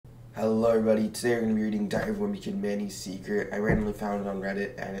Hello everybody, today we're going to be reading Diary of Wimpy Kid Manny's Secret. I randomly found it on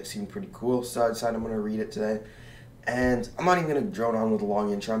Reddit and it seemed pretty cool, so I decided I'm going to read it today. And I'm not even going to drone on with a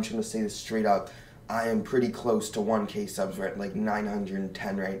long intro, I'm just going to say this straight up. I am pretty close to 1K subs, we're at like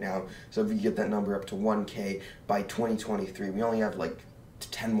 910 right now, so if you get that number up to 1K by 2023, we only have like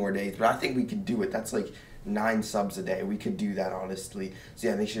 10 more days, but I think we could do it. That's like 9 subs a day. We could do that, honestly. So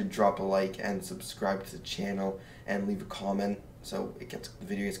yeah, make sure to drop a like and subscribe to the channel and leave a comment so it gets the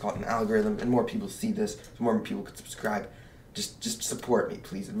video gets caught in the algorithm and more people see this, so more people could subscribe. Just support me,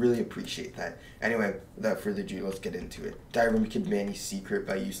 please. I'd really appreciate that. Anyway, without further ado, let's get into it. Diary of Wimpy Kid Manny's Secret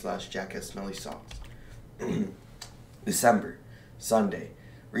by u/Jackass Smelly Socks. December, Sunday.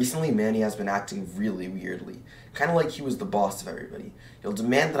 Recently, Manny has been acting really weirdly, kind of like he was the boss of everybody. He'll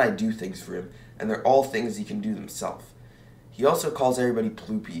demand that I do things for him, and they're all things he can do himself. He also calls everybody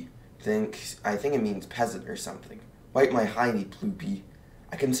ploopy. I think it means peasant or something. Wipe my hiney, ploopy.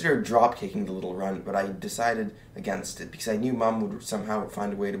 I considered drop-kicking the little runt, but I decided against it because I knew Mom would somehow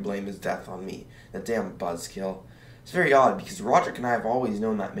find a way to blame his death on me. That damn buzzkill. It's very odd because Roderick and I have always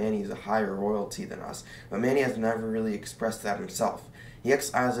known that Manny is a higher royalty than us, but Manny has never really expressed that himself. He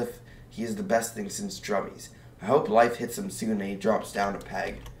acts as if he is the best thing since drummies. I hope life hits him soon and he drops down a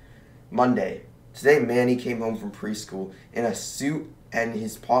peg. Monday. Today Manny came home from preschool in a suit and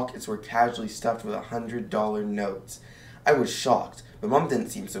his pockets were casually stuffed with $100 notes. I was shocked, but Mom didn't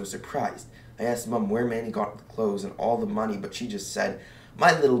seem so surprised. I asked Mom where Manny got the clothes and all the money, but she just said,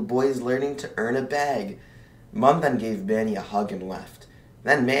 "My little boy is learning to earn a bag." Mom then gave Manny a hug and left.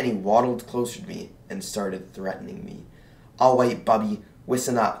 Then Manny waddled closer to me and started threatening me. "All right, Bubby,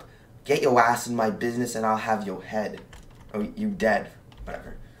 listen up. Get your ass in my business and I'll have your head." "Oh, you dead."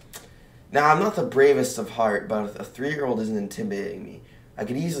 Whatever. Now, I'm not the bravest of heart, but a 3-year-old isn't intimidating me. I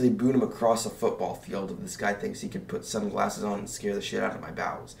could easily boot him across a football field if this guy thinks he could put sunglasses on and scare the shit out of my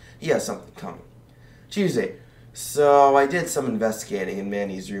bowels. He has something coming. Tuesday. So I did some investigating in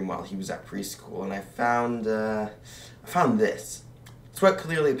Manny's room while he was at preschool, and I found this. It's quite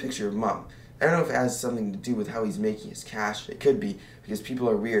clearly a picture of Mom. I don't know if it has something to do with how he's making his cash. It could be, because people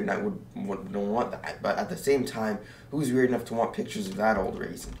are weird and I don't want that. But at the same time, who's weird enough to want pictures of that old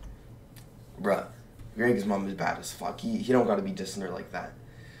raisin? Bruh, Greg's mom is bad as fuck. He don't gotta be dissing her like that.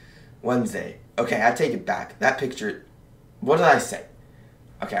 Wednesday. Okay, I take it back. That picture... What did I say?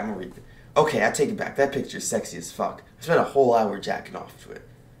 Okay, I'm gonna read it. Okay, I take it back. That picture's sexy as fuck. I spent a whole hour jacking off to it.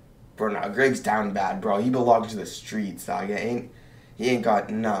 Bro, nah, Greg's down bad, bro. He belongs to the streets, dog. He ain't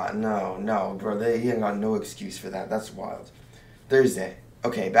got... No, bro. He ain't got no excuse for that. That's wild. Thursday.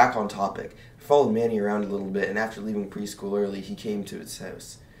 Okay, back on topic. I followed Manny around a little bit, and after leaving preschool early, he came to his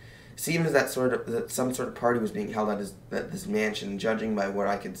house. It seemed that some sort of party was being held at this mansion. Judging by what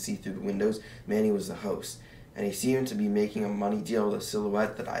I could see through the windows, Manny was the host, and he seemed to be making a money deal with a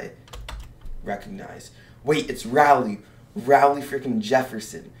silhouette that I recognized. Wait, it's Rowley freaking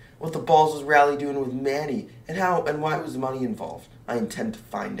Jefferson. What the balls was Rowley doing with Manny, and how and why was money involved? I intend to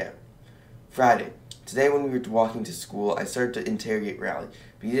find out. Friday. Today when we were walking to school, I started to interrogate Rowley,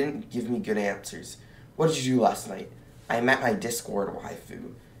 but he didn't give me good answers. What did you do last night? I met my Discord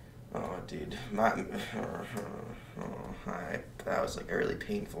waifu. Oh, dude. That was like a really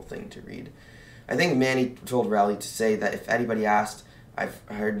painful thing to read. I think Manny told Rowley to say that if anybody asked, I've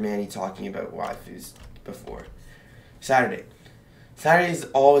heard Manny talking about waifus before. Saturday. Saturday is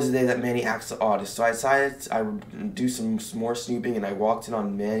always the day that Manny acts the oddest, so I decided I would do some more snooping, and I walked in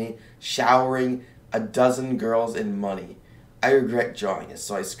on Manny showering a dozen girls in money. I regret drawing it,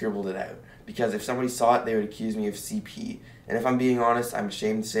 so I scribbled it out, because if somebody saw it, they would accuse me of CP, and if I'm being honest, I'm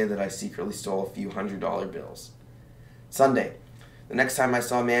ashamed to say that I secretly stole a few $100 bills. Sunday. The next time I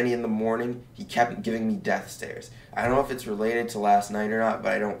saw Manny in the morning, he kept giving me death stares. I don't know if it's related to last night or not,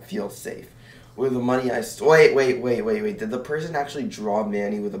 but I don't feel safe. With the money I stole... Wait. Did the person actually draw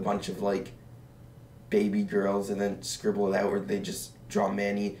Manny with a bunch of, like, baby girls and then scribble it out, or did they just draw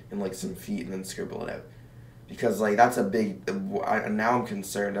Manny and, like, some feet and then scribble it out? Because, like, that's a big... now I'm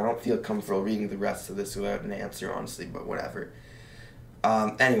concerned. I don't feel comfortable reading the rest of this without an answer, honestly, but whatever.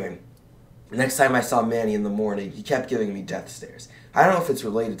 Anyway, the next time I saw Manny in the morning, he kept giving me death stares. I don't know if it's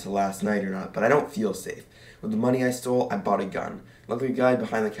related to last night or not, but I don't feel safe. With the money I stole, I bought a gun. Luckily, the guy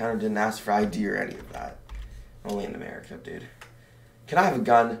behind the counter didn't ask for ID or any of that. Only in America, dude. Can I have a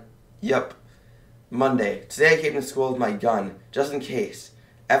gun? Yep. Monday. Today I came to school with my gun, just in case.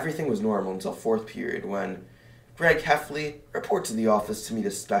 Everything was normal until 4th period when... Greg Heffley, report to the office to meet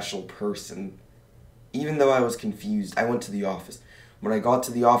a special person. Even though I was confused, I went to the office. When I got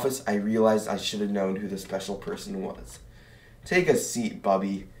to the office, I realized I should have known who the special person was. Take a seat,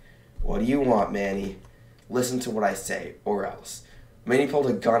 Bubby. What do you want, Manny? Listen to what I say, or else. Manny pulled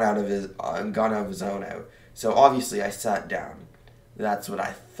a gun out of his own out. So obviously I sat down. That's what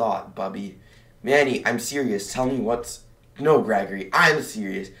I thought, Bubby. Manny, I'm serious. Tell me what's... No, Gregory, I'm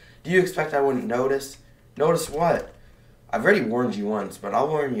serious. Do you expect I wouldn't notice? Notice what? I've already warned you once, but I'll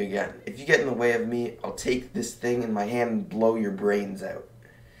warn you again. If you get in the way of me, I'll take this thing in my hand and blow your brains out.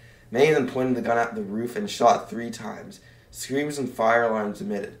 Manny then pointed the gun at the roof and shot 3 times. Screams and fire alarms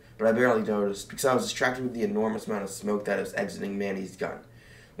emitted, but I barely noticed because I was distracted with the enormous amount of smoke that was exiting Manny's gun.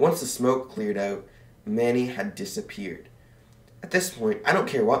 Once the smoke cleared out, Manny had disappeared. At this point, I don't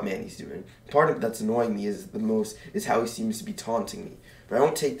care what Manny's doing. Part of it that's annoying me is how he seems to be taunting me. But I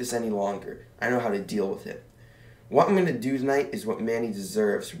won't take this any longer. I know how to deal with it. What I'm going to do tonight is what Manny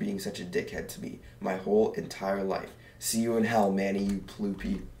deserves for being such a dickhead to me my whole entire life. See you in hell, Manny, you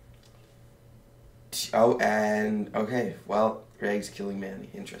ploopy. Oh, and... okay, well, Greg's killing Manny.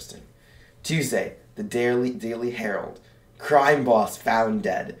 Interesting. Tuesday, the Daily Herald. Crime boss found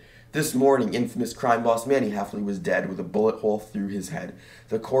dead. This morning, infamous crime boss Manny Heffley was dead with a bullet hole through his head.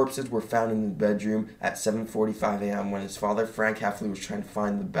 The corpses were found in the bedroom at 7:45 a.m. when his father, Frank Heffley, was trying to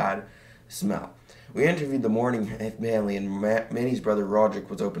find the bad smell. We interviewed the morning family, and Manny's brother Roderick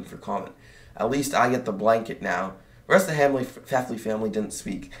was open for comment. At least I get the blanket now. The rest of the Heffley family didn't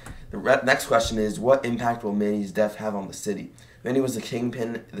speak. The next question is, what impact will Manny's death have on the city? Manny was the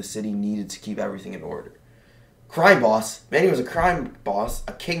kingpin the city needed to keep everything in order. Crime boss? Manny was a crime boss,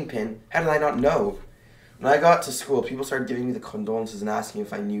 a kingpin. How did I not know? When I got to school, people started giving me the condolences and asking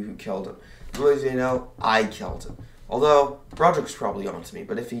if I knew who killed him. Little as you know, I killed him. Although, Roderick was probably on to me,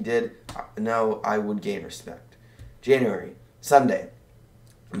 but if he did, no, I would gain respect. January, Sunday.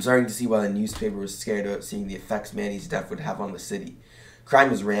 I'm starting to see why the newspaper was scared about seeing the effects Manny's death would have on the city.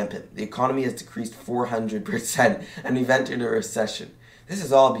 Crime is rampant. The economy has decreased 400%, and we've entered a recession. This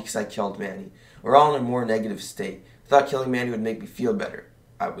is all because I killed Manny. We're all in a more negative state. I thought killing Manny would make me feel better.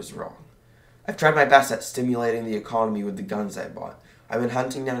 I was wrong. I've tried my best at stimulating the economy with the guns I bought. I've been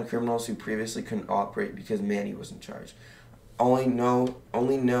hunting down criminals who previously couldn't operate because Manny was in charge. Only now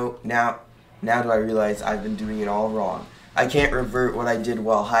do I realize I've been doing it all wrong. I can't revert what I did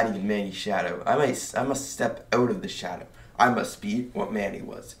while hiding in Manny's shadow. I must step out of the shadow. I must be what Manny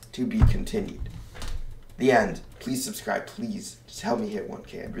was. To be continued. The end. Please subscribe. Please. Just help me hit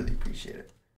 1K. I'd really appreciate it.